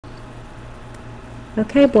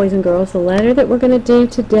Okay, boys and girls, the letter that we're going to do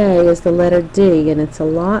today is the letter D, and it's a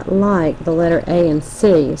lot like the letter A and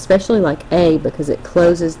C, especially like A because it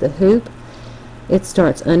closes the hoop. It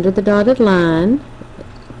starts under the dotted line.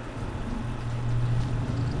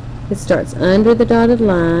 It starts under the dotted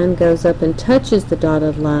line, goes up and touches the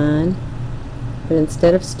dotted line, but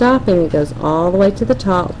instead of stopping, it goes all the way to the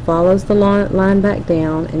top, follows the line back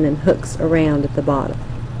down, and then hooks around at the bottom.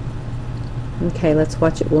 Okay, let's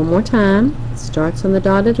watch it one more time. It starts on the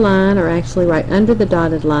dotted line, or actually right under the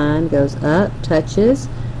dotted line, goes up, touches,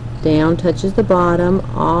 down, touches the bottom,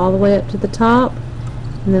 all the way up to the top,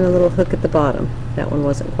 and then a little hook at the bottom. That one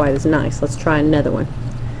wasn't quite as nice. Let's try another one.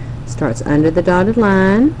 Starts under the dotted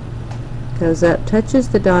line, goes up, touches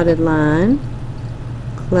the dotted line,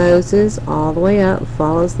 closes all the way up,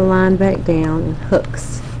 follows the line back down, and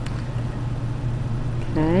hooks.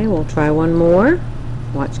 Okay, we'll try one more.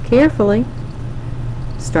 Watch carefully.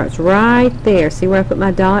 Starts right there. See where I put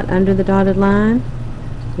my dot under the dotted line?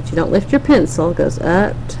 But you don't lift your pencil. Goes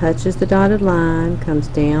up, touches the dotted line, comes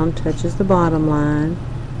down, touches the bottom line,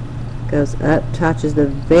 goes up, touches the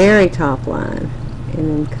very top line,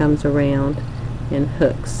 and then comes around and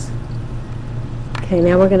hooks. Okay,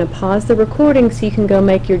 now we're going to pause the recording so you can go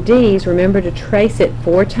make your D's. Remember to trace it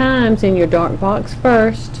 4 times in your dark box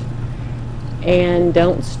first, and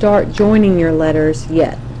don't start joining your letters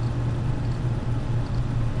yet.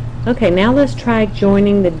 Okay, now let's try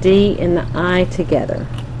joining the D and the I together.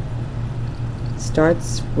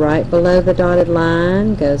 Starts right below the dotted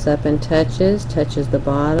line, goes up and touches the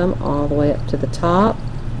bottom all the way up to the top,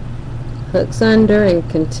 hooks under and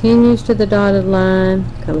continues to the dotted line,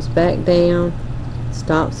 comes back down,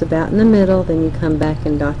 stops about in the middle, then you come back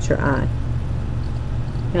and dot your I.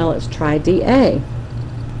 Now let's try DA.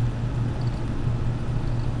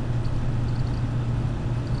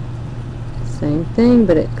 Same thing,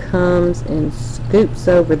 but it comes and scoops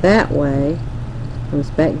over that way,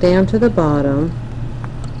 comes back down to the bottom,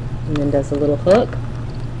 and then does a little hook.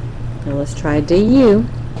 Now let's try DU.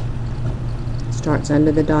 Starts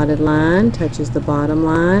under the dotted line, touches the bottom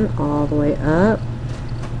line all the way up,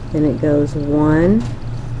 then it goes 1,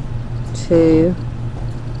 2,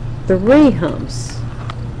 3 humps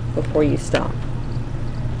before you stop.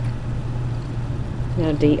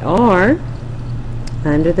 Now DR,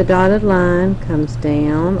 under the dotted line, comes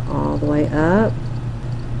down all the way up,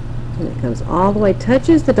 and it comes all the way,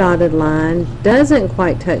 touches the dotted line, doesn't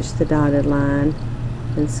quite touch the dotted line,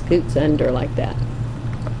 and scoots under like that.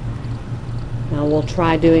 Now we'll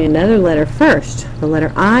try doing another letter first, the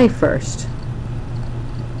letter I first.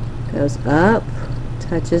 Goes up,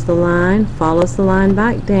 touches the line, follows the line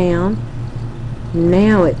back down.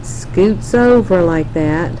 Now it scoots over like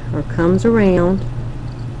that, or comes around,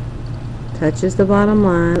 touches the bottom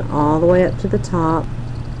line all the way up to the top,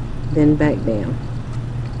 then back down.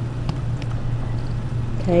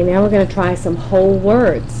 Okay, now we're going to try some whole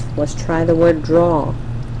words. Let's try the word draw.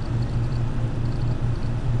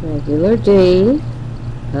 Regular D,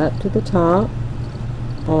 up to the top,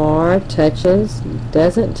 R, touches,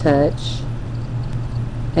 doesn't touch,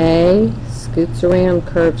 A, scoots around,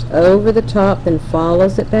 curves over the top, then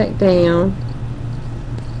follows it back down,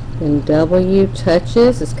 then W,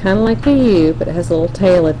 touches, it's kind of like a U, but it has a little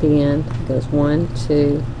tail at the end. It goes 1,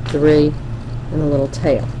 2, 3, and a little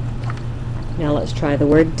tail. Now let's try the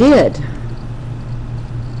word did.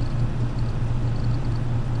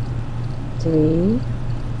 D,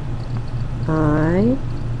 I,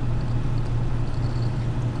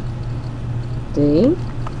 D.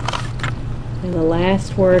 And the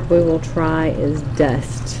last word we will try is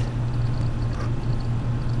dust.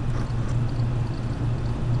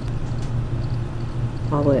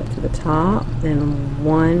 All the way up to the top, then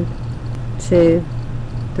 1, 2,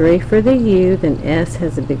 3 for the U, then S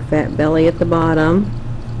has a big fat belly at the bottom,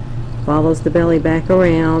 follows the belly back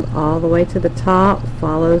around all the way to the top,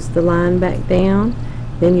 follows the line back down,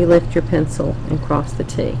 then you lift your pencil and cross the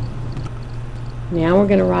T. Now we're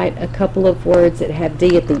going to write a couple of words that have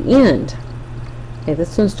D at the end. Okay,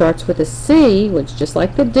 this one starts with a C, which just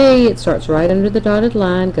like the D, it starts right under the dotted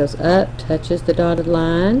line, goes up, touches the dotted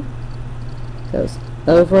line, goes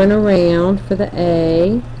over and around for the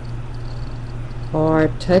A, R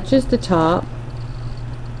touches the top,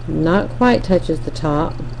 not quite touches the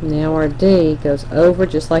top. Now our D goes over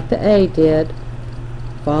just like the A did,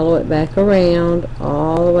 follow it back around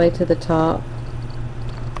all the way to the top,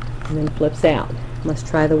 and then flips out. Let's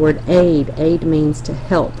try the word aid. Aid means to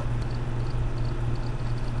help.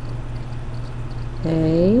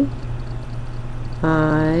 A,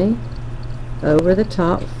 I, over the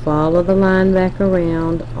top, follow the line back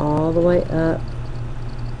around all the way up,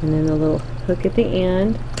 and then a little hook at the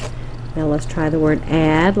end. Now let's try the word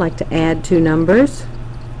add, like to add two numbers.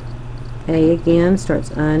 A again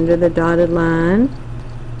starts under the dotted line.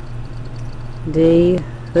 D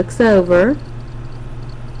hooks over,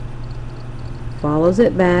 follows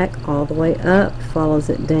it back all the way up, follows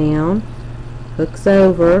it down, hooks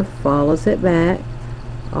over, follows it back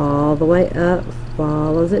all the way up,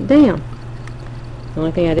 follows it down. The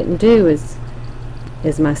only thing I didn't do is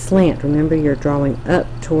my slant. Remember, you're drawing up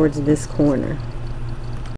towards this corner.